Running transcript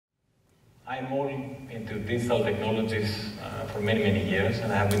I'm more into digital technologies for many, many years,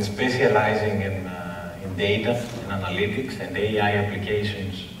 and I have been specializing in data and analytics and AI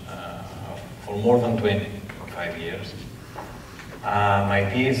applications for more than 25 years. My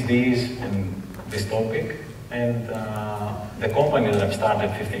PhD is in this topic, and the company that I've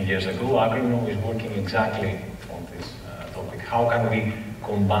started 15 years ago, Agroknow, is working exactly on this topic. How can we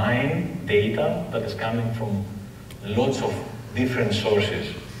combine data that is coming from lots of different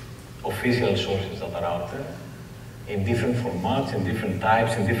sources, official sources that are out there, in different formats, in different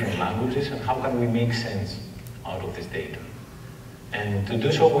types, in different languages, and how can we make sense out of this data? And to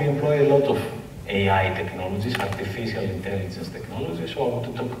do so, we employ a lot of AI technologies, artificial intelligence technologies. So I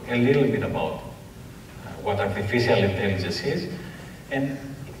want to talk a little bit about what artificial intelligence is. And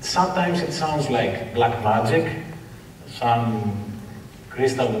sometimes it sounds like black magic, some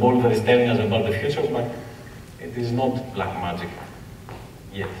crystal ball that is telling us about the future, but it is not black magic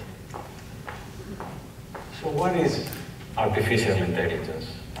yet. So what is artificial intelligence?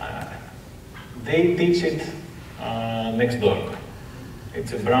 They teach it next door.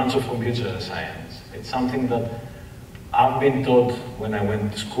 It's a branch of computer science. It's something that I've been taught when I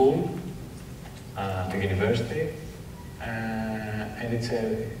went to school, to university, and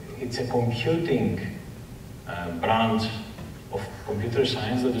it's a computing branch of computer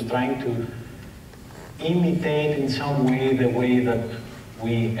science that is trying to imitate in some way the way that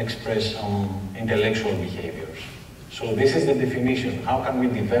we express some intellectual behaviors. So this is the definition. How can we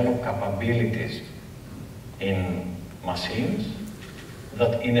develop capabilities in machines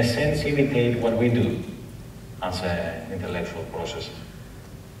that in a sense imitate what we do as an intellectual process?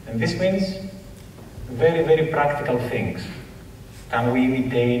 And this means very, very practical things. Can we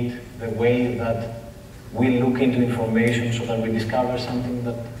imitate the way that we look into information so that we discover something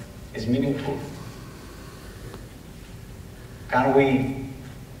that is meaningful? Can we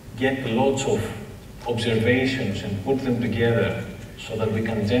get lots of observations and put them together so that we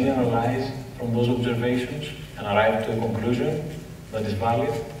can generalize from those observations and arrive to a conclusion that is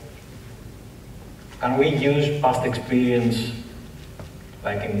valid? Can we use past experience,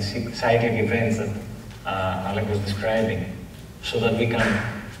 like in cyclic events that Alec was describing, so that we can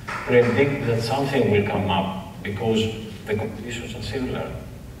predict that something will come up because the conditions are similar?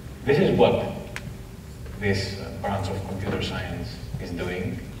 This is what this branch of computer science is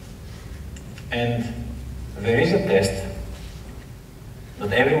doing. And there is a test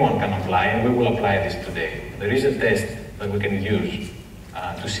that everyone can apply, and we will apply this today. There is a test that we can use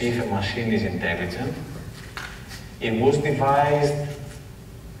to see if a machine is intelligent. It was devised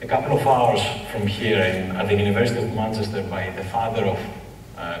a couple of hours from here at the University of Manchester by the father of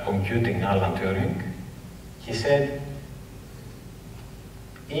computing, Alan Turing. He said,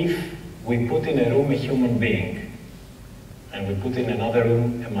 if we put in a room a human being, and we put in another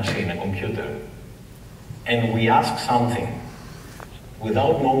room a machine, a computer, and we ask something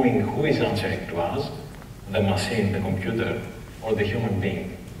without knowing who is answering to us, the machine, the computer, or the human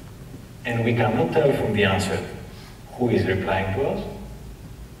being, and we cannot tell from the answer who is replying to us,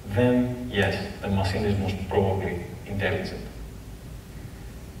 then yes, the machine is most probably intelligent.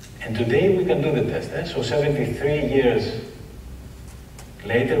 And today we can do the test. So 73 years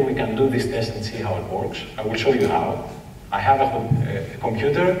later, we can do this test and see how it works. I will show you how. I have a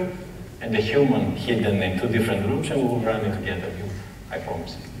computer and a human hidden in two different rooms, and we will run it together, I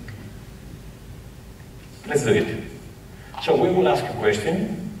promise. Let's do it. So we will ask a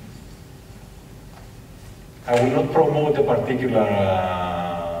question. I will not promote a particular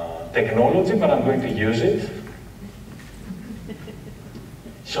technology, but I'm going to use it.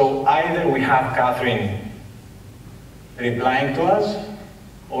 So either we have Catherine replying to us,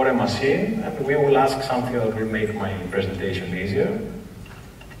 or a machine, and we will ask something that will make my presentation easier.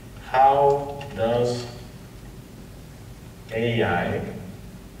 How does AI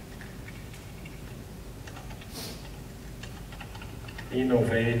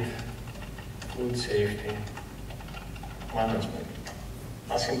innovate food safety management?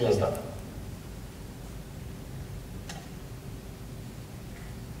 As simple as that.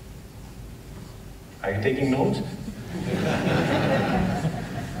 Are you taking notes?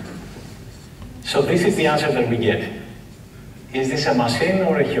 So this is the answer that we get. Is this a machine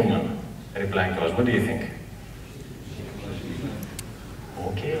or a human replying to us? What do you think?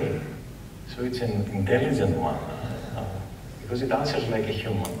 Okay, so it's an intelligent one, because it answers like a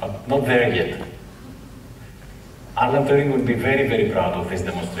human, but not there yet. Alan Turing would be very, very proud of this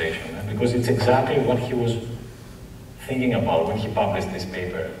demonstration, because it's exactly what he was thinking about when he published this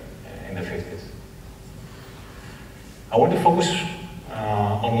paper in the 50s. I want to focus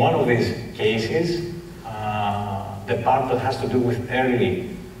on one of these cases, the part that has to do with early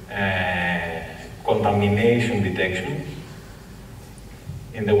contamination detection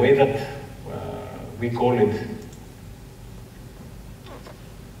in the way that we call it.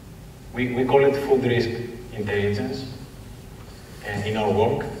 We call it food risk intelligence in our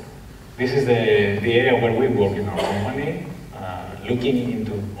work. This is the area where we work in our company, looking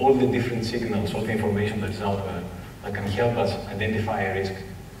into all the different signals, all the information that is out there that can help us identify a risk,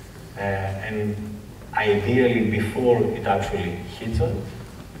 and ideally before it actually hits us.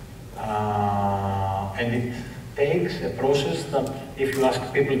 And it takes a process that, if you ask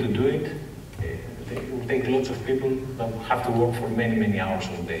people to do it, it will take lots of people that have to work for many, many hours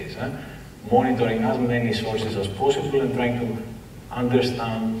or days. Monitoring as many sources as possible and trying to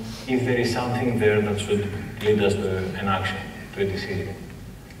understand if there is something there that should lead us to an action, to a decision.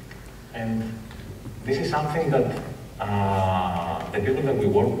 And this is something that the people that we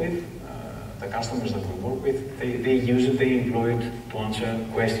work with, the customers that we work with, they use it, they employ it to answer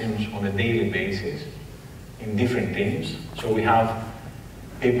questions on a daily basis in different teams. So we have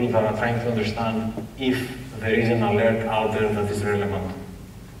people that are trying to understand if there is an alert out there that is relevant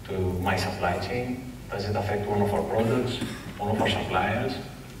to my supply chain. Does it affect one of our products, one of our suppliers?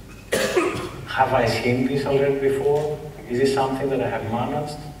 Have I seen this alert before? Is this something that I have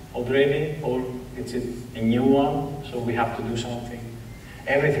managed already, or is it a new one, so we have to do something?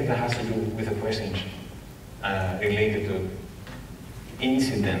 Everything that has to do with the questions related to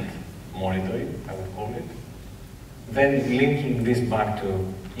incident monitoring, I would call it. Then linking this back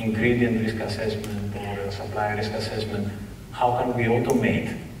to ingredient risk assessment or supplier risk assessment, how can we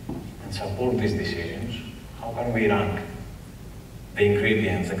automate and support these decisions? How can we rank the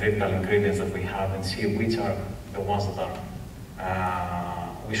ingredients, the critical ingredients that we have, and see which are the ones that are,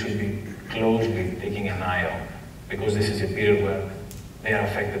 we should be closely taking an eye on, because this is a period where they are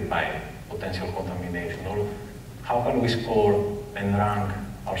affected by potential contamination. Or how can we score and rank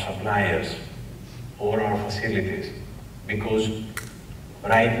our suppliers or our facilities? Because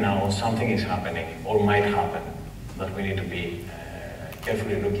right now something is happening or might happen that we need to be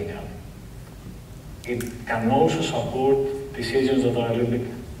carefully looking at. It can also support decisions that are a little bit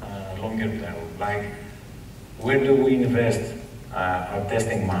longer term, like where do we invest our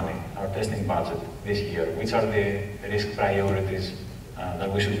testing money, our testing budget this year? Which are the risk priorities that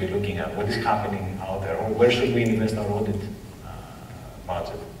we should be looking at? What is happening out there? Or where should we invest our audit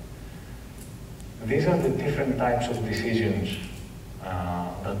budget? These are the different types of decisions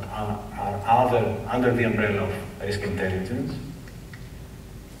that are under the umbrella of risk intelligence.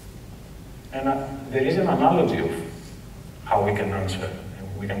 And there is an analogy of how we can answer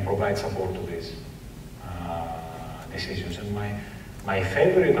and we can provide support to these decisions. And my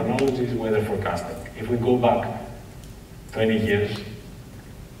favorite analogy is weather forecasting. If we go back 20 years,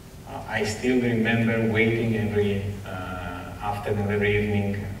 I still remember waiting every afternoon, every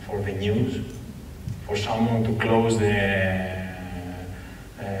evening for the news, for someone to close the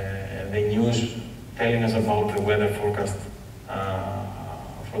news telling us about the weather forecast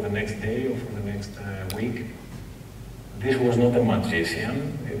for the next day or for the next week. This was not a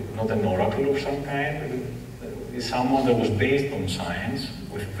magician, not an oracle of some kind. It's someone that was based on science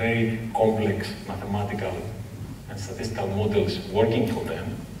with very complex mathematical and statistical models working for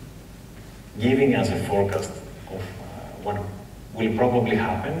them, giving us a forecast of what will probably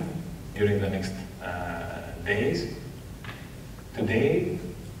happen during the next days. Today,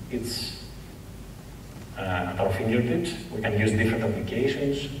 it's at our fingertips. We can use different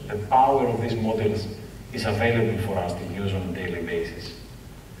applications. The power of these models is available for us to use on a daily basis.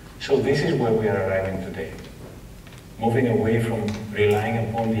 So this is where we are arriving today. Moving away from relying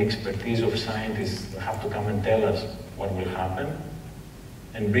upon the expertise of scientists that have to come and tell us what will happen,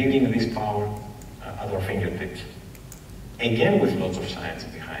 and bringing this power at our fingertips. Again, with lots of science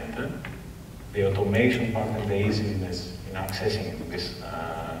behind it. The automation part and the easiness in accessing these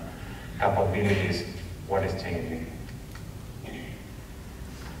capabilities, what is changing.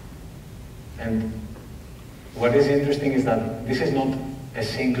 And what is interesting is that this is not a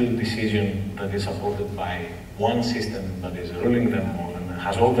single decision that is supported by one system that is ruling them all and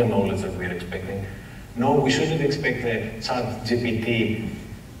has all the knowledge that we are expecting. No, we shouldn't expect the ChatGPT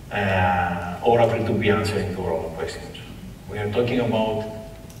oracle to be answering to all our questions. We are talking about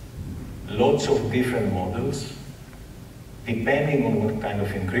lots of different models, depending on what kind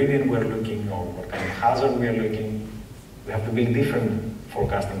of ingredient we're looking or what kind of hazard we are looking. We have to build different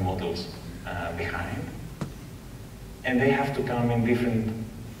forecasting models behind. And they have to come in different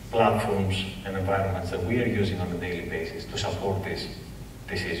platforms and environments that we are using on a daily basis to support this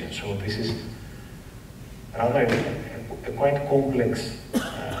decision. So this is rather a quite complex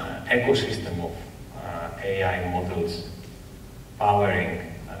ecosystem of AI models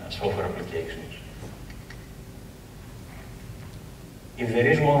powering software applications. if there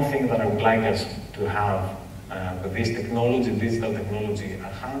is one thing that I would like us to have with this technology, digital technology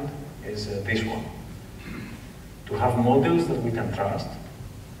at hand, is this one. To have models that we can trust,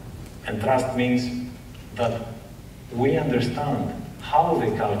 and trust means that we understand how they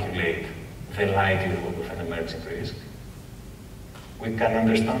calculate the likelihood of an emerging risk. We can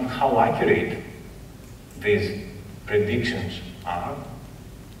understand how accurate these predictions are,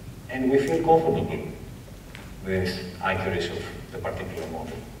 and we feel comfortable with this accuracy of the particular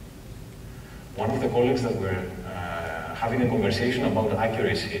model. One of the colleagues that were having a conversation about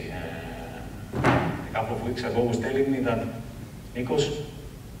accuracy a couple of weeks ago was telling me that, Nikos,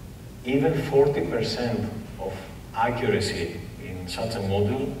 even 40% of accuracy in such a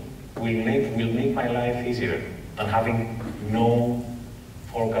model will make my life easier than having no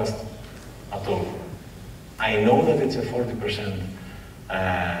forecast at all. I know that it's a 40%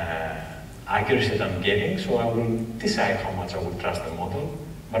 accuracy that I'm getting, so I will decide how much I will trust the model,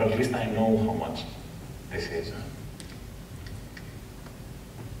 but at least I know how much this is.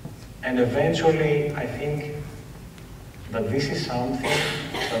 And eventually, I think that this is something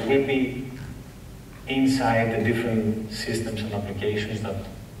that will be inside the different systems and applications that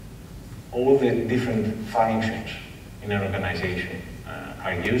all the different functions in an organization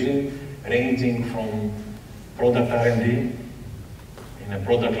are using, ranging from product R&D, in a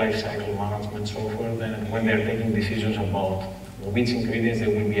product lifecycle management software, then when they're taking decisions about which ingredients they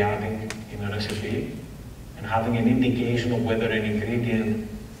will be adding in a recipe, and having an indication of whether an ingredient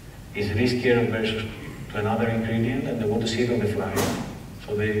is riskier versus to another ingredient, and they want to see it on the fly.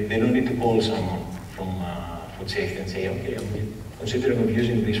 So they don't need to call someone from food safety and say, okay, I'm considering of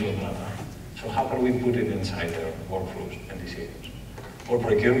using this or that. So how can we put it inside their workflows and decisions? For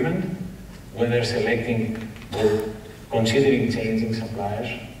procurement, when they're selecting or considering changing suppliers,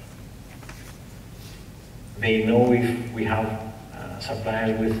 they know if we have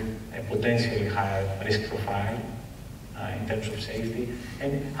suppliers with a potentially higher risk profile in terms of safety,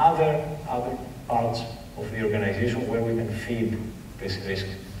 and other parts of the organization where we can feed this risk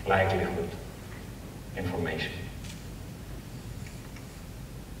likelihood information.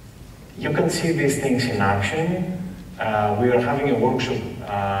 You can see these things in action. We are having a workshop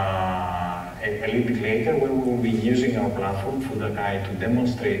a little bit later where we will be using our platform, Food.ai, to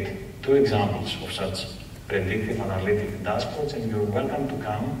demonstrate 2 examples of such predictive analytic dashboards, and you're welcome to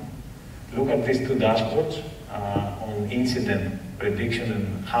come, look at these 2 dashboards on incident prediction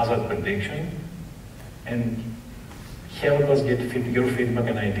and hazard prediction, and help us get your feedback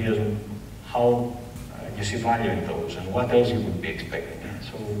and ideas on how you see value in those and what else you would be expecting.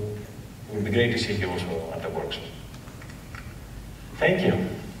 So it would be great to see you also at the workshop. Thank you.